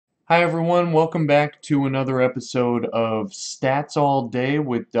Hi everyone, welcome back to another episode of Stats All Day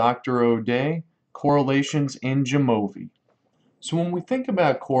with Dr. O'Day, Correlations in JAMOVI. So when we think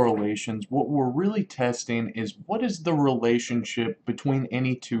about correlations, what we're really testing is what is the relationship between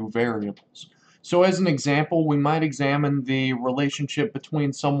any two variables. So as an example, we might examine the relationship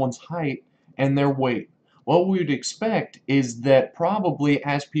between someone's height and their weight. What we would expect is that probably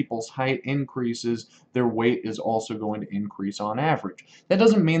as people's height increases, their weight is also going to increase on average. That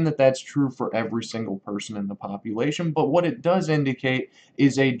doesn't mean that that's true for every single person in the population, but what it does indicate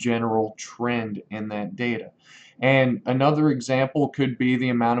is a general trend in that data. And another example could be the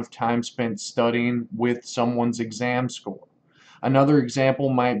amount of time spent studying with someone's exam score. Another example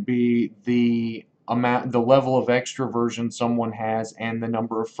might be the level of extroversion someone has and the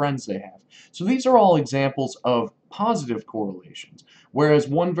number of friends they have. So these are all examples of positive correlations. Whereas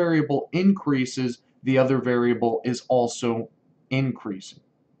one variable increases, the other variable is also increasing.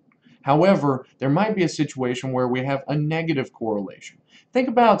 However, there might be a situation where we have a negative correlation. Think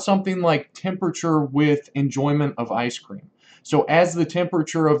about something like temperature with enjoyment of ice cream. So as the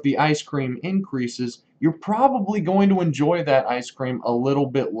temperature of the ice cream increases, you're probably going to enjoy that ice cream a little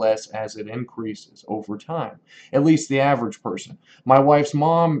bit less as it increases over time. At least the average person. My wife's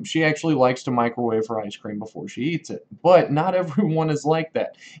mom, she actually likes to microwave her ice cream before she eats it. But not everyone is like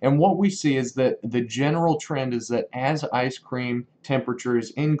that. And what we see is that the general trend is that as ice cream temperature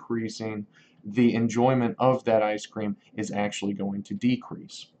is increasing, the enjoyment of that ice cream is actually going to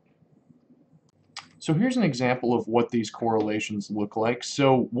decrease. So here's an example of what these correlations look like.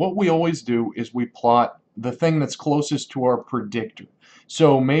 So what we always do is we plot the thing that's closest to our predictor.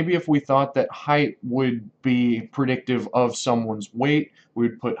 So maybe if we thought that height would be predictive of someone's weight, we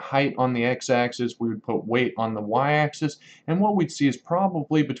would put height on the x-axis, we would put weight on the y-axis, and what we'd see is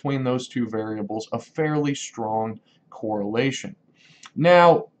probably between those two variables a fairly strong correlation.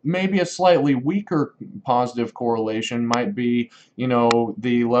 Now, maybe a slightly weaker positive correlation might be,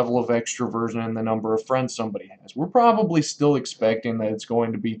 the level of extroversion and the number of friends somebody has. We're probably still expecting that it's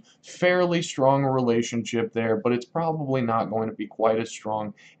going to be fairly strong a relationship there, but it's probably not going to be quite as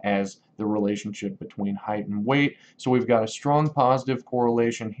strong as the relationship between height and weight. So we've got a strong positive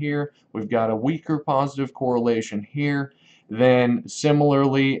correlation here, we've got a weaker positive correlation here. Then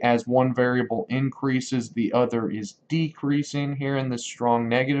similarly, as one variable increases, the other is decreasing here in this strong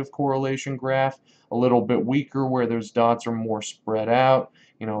negative correlation graph. A little bit weaker where those dots are more spread out,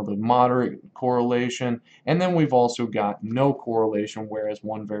 the moderate correlation. And then we've also got no correlation, whereas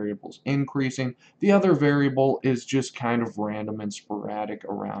one variable is increasing. The other variable is just kind of random and sporadic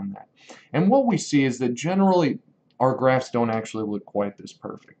around that. And what we see is that generally our graphs don't actually look quite this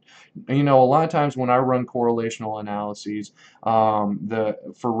perfect. A lot of times when I run correlational analyses,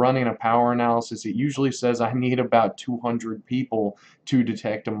 for running a power analysis, it usually says I need about 200 people to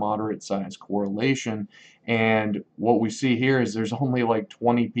detect a moderate size correlation. And what we see here is there's only like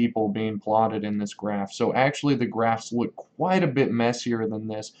 20 people being plotted in this graph. So actually the graphs look quite a bit messier than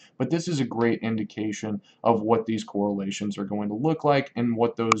this, but this is a great indication of what these correlations are going to look like and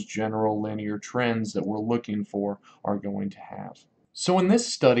what those general linear trends that we're looking for are going to have. So in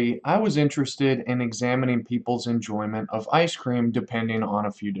this study, I was interested in examining people's enjoyment of ice cream depending on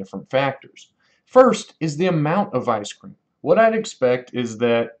a few different factors. First is the amount of ice cream. What I'd expect is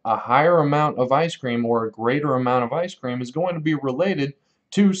that a higher amount of ice cream or a greater amount of ice cream is going to be related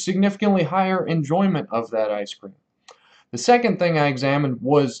to significantly higher enjoyment of that ice cream. The second thing I examined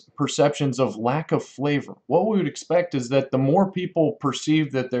was perceptions of lack of flavor. What we would expect is that the more people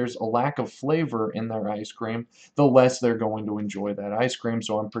perceive that there's a lack of flavor in their ice cream, the less they're going to enjoy that ice cream,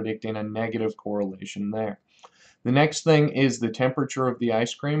 so I'm predicting a negative correlation there. The next thing is the temperature of the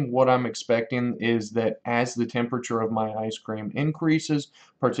ice cream. What I'm expecting is that as the temperature of my ice cream increases,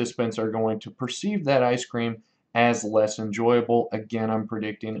 participants are going to perceive that ice cream as less enjoyable. Again, I'm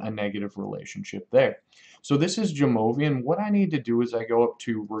predicting a negative relationship there. So this is JAMOVI, and what I need to do is I go up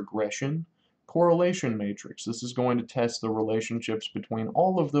to regression correlation matrix. This is going to test the relationships between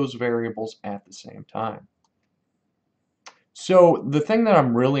all of those variables at the same time. So the thing that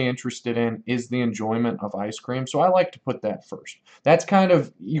I'm really interested in is the enjoyment of ice cream. So I like to put that first. That's kind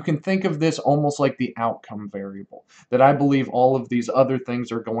of, you can think of this almost like the outcome variable, that I believe all of these other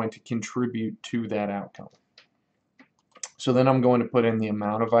things are going to contribute to that outcome. So then I'm going to put in the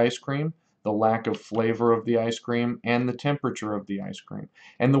amount of ice cream, the lack of flavor of the ice cream, and the temperature of the ice cream.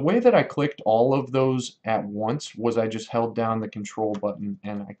 And the way that I clicked all of those at once was I just held down the control button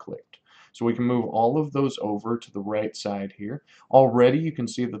and I clicked. So we can move all of those over to the right side here. Already you can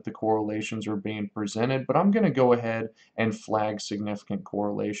see that the correlations are being presented, but I'm going to go ahead and flag significant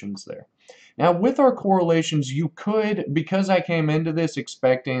correlations there. Now with our correlations, you could, because I came into this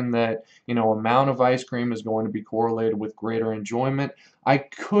expecting that, amount of ice cream is going to be correlated with greater enjoyment, I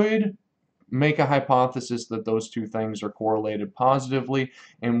could make a hypothesis that those two things are correlated positively,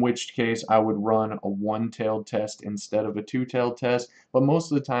 in which case I would run a one-tailed test instead of a two-tailed test. But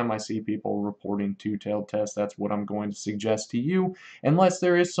most of the time I see people reporting two-tailed tests. That's what I'm going to suggest to you, unless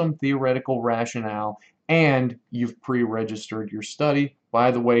there is some theoretical rationale and you've pre-registered your study.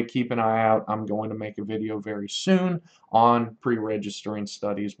 By the way, keep an eye out. I'm going to make a video very soon on pre-registering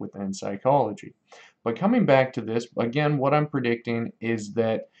studies within psychology. But coming back to this, again, what I'm predicting is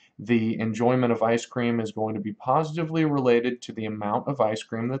that the enjoyment of ice cream is going to be positively related to the amount of ice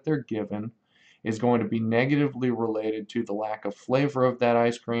cream that they're given, is going to be negatively related to the lack of flavor of that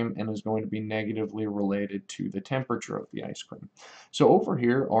ice cream, and is going to be negatively related to the temperature of the ice cream. So over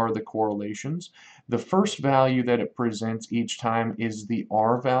here are the correlations. The first value that it presents each time is the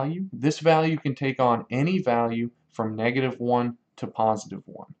R value. This value can take on any value from -1 to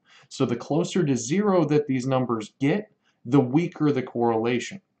 +1. So the closer to 0 that these numbers get, the weaker the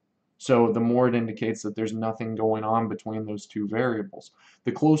correlation. So the more it indicates that there's nothing going on between those two variables.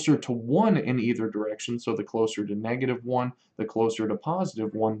 The closer to 1 in either direction, so the closer to -1, the closer to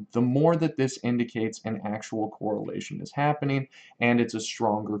 +1, the more that this indicates an actual correlation is happening, and it's a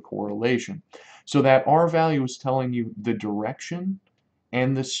stronger correlation. So that R value is telling you the direction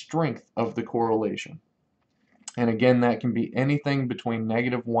and the strength of the correlation. And again, that can be anything between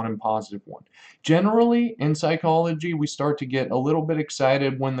 -1 and +1. Generally, in psychology, we start to get a little bit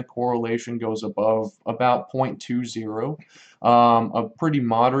excited when the correlation goes above about 0.20. A pretty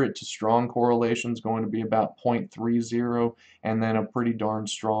moderate to strong correlation is going to be about 0.30, and then a pretty darn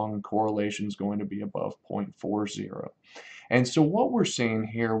strong correlation is going to be above 0.40. And so what we're seeing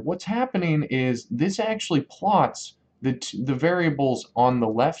here, what's happening is this actually plots the variables on the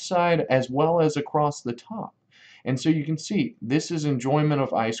left side as well as across the top. And so you can see this is enjoyment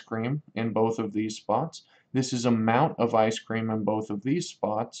of ice cream in both of these spots. This is amount of ice cream in both of these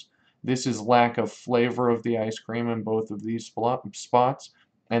spots. This is lack of flavor of the ice cream in both of these spots.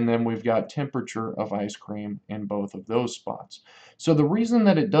 And then we've got temperature of ice cream in both of those spots. So the reason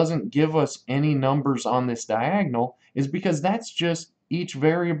that it doesn't give us any numbers on this diagonal is because that's just each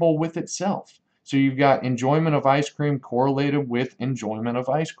variable with itself. So you've got enjoyment of ice cream correlated with enjoyment of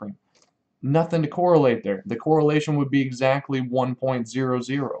ice cream. Nothing to correlate there. The correlation would be exactly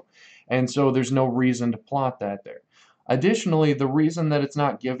 1.00. And so there's no reason to plot that there. Additionally, the reason that it's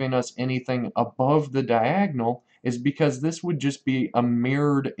not giving us anything above the diagonal is because this would just be a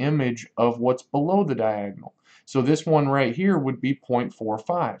mirrored image of what's below the diagonal. So this one right here would be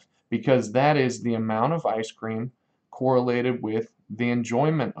 0.45 because that is the amount of ice cream correlated with the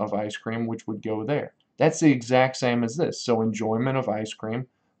enjoyment of ice cream, which would go there. That's the exact same as this. So enjoyment of ice cream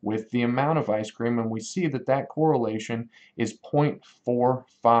with the amount of ice cream, and we see that that correlation is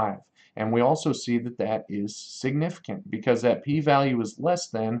 0.45. And we also see that that is significant because that p-value is less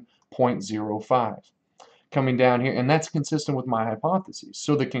than 0.05. Coming down here, and that's consistent with my hypotheses.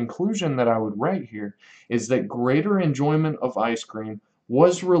 So the conclusion that I would write here is that greater enjoyment of ice cream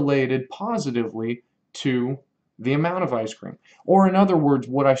was related positively to the amount of ice cream. Or in other words,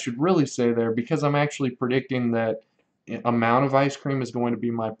 what I should really say there, because I'm actually predicting that amount of ice cream is going to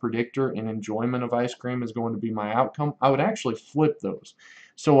be my predictor and enjoyment of ice cream is going to be my outcome, I would actually flip those.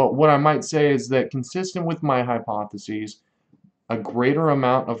 So what I might say is that consistent with my hypotheses, a greater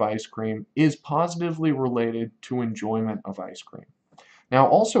amount of ice cream is positively related to enjoyment of ice cream. Now,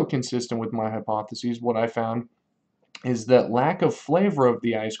 also consistent with my hypotheses, what I found is that lack of flavor of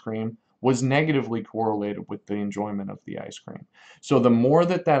the ice cream was negatively correlated with the enjoyment of the ice cream. So the more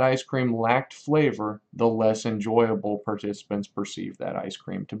that that ice cream lacked flavor, the less enjoyable participants perceived that ice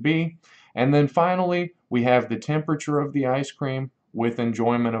cream to be. And then finally, we have the temperature of the ice cream with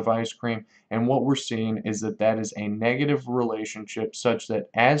enjoyment of ice cream, and what we're seeing is that that is a negative relationship such that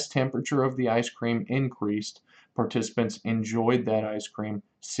as temperature of the ice cream increased, participants enjoyed that ice cream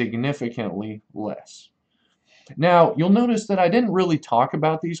significantly less. Now, you'll notice that I didn't really talk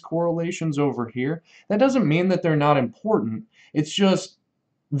about these correlations over here. That doesn't mean that they're not important. It's just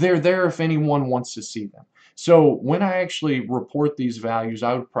they're there if anyone wants to see them. So when I actually report these values,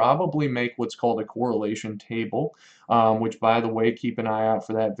 I would probably make what's called a correlation table, which, by the way, keep an eye out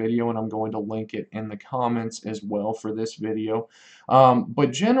for that video, and I'm going to link it in the comments as well for this video.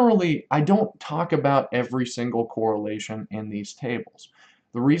 But generally, I don't talk about every single correlation in these tables.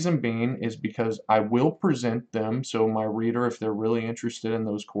 The reason being is because I will present them so my reader, if they're really interested in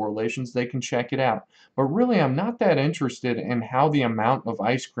those correlations, they can check it out. But really, I'm not that interested in how the amount of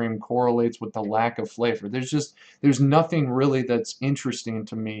ice cream correlates with the lack of flavor. There's nothing really that's interesting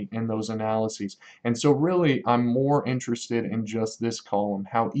to me in those analyses. And so really, I'm more interested in just this column,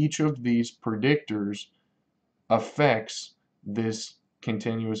 how each of these predictors affects this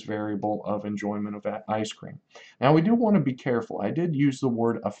continuous variable of enjoyment of ice cream. Now we do want to be careful. I did use the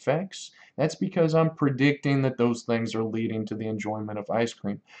word affects. That's because I'm predicting that those things are leading to the enjoyment of ice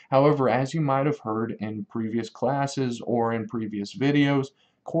cream. However, as you might have heard in previous classes or in previous videos,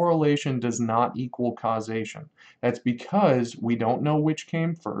 correlation does not equal causation. That's because we don't know which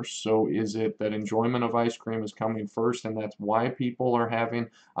came first. So is it that enjoyment of ice cream is coming first and that's why people are having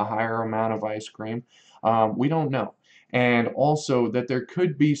a higher amount of ice cream? We don't know. And also that there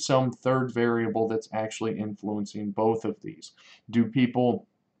could be some third variable that's actually influencing both of these. Do people,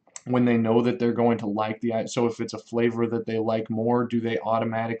 when they know that they're going to like the ice, so if it's a flavor that they like more, do they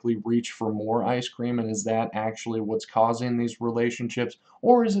automatically reach for more ice cream? And is that actually what's causing these relationships?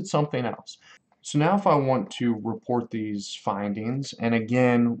 Or is it something else? So now if I want to report these findings, and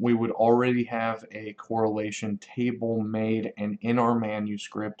again, we would already have a correlation table made and in our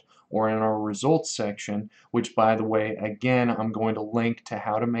manuscript or in our results section, which by the way, again, I'm going to link to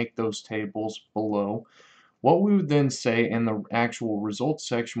how to make those tables below. What we would then say in the actual results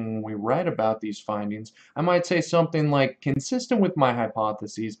section when we write about these findings, I might say something like, consistent with my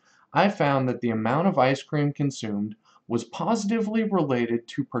hypotheses, I found that the amount of ice cream consumed was positively related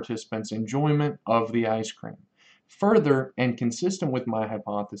to participants' enjoyment of the ice cream. Further, and consistent with my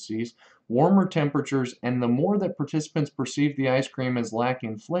hypotheses, warmer temperatures and the more that participants perceived the ice cream as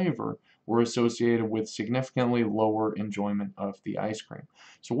lacking flavor were associated with significantly lower enjoyment of the ice cream.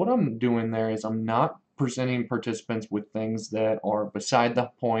 So what I'm doing there is I'm not presenting participants with things that are beside the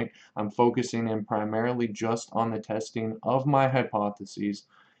point. I'm focusing in primarily just on the testing of my hypotheses.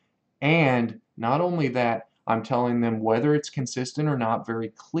 And not only that, I'm telling them whether it's consistent or not very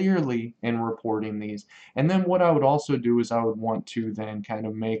clearly in reporting these. And then what I would also do is I would want to then kind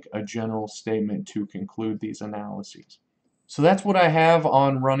of make a general statement to conclude these analyses. So that's what I have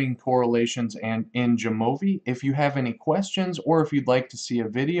on running correlations and in JAMOVI. If you have any questions or if you'd like to see a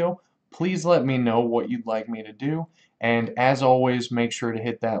video, please let me know what you'd like me to do. And as always, make sure to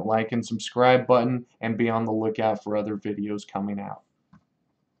hit that like and subscribe button and be on the lookout for other videos coming out.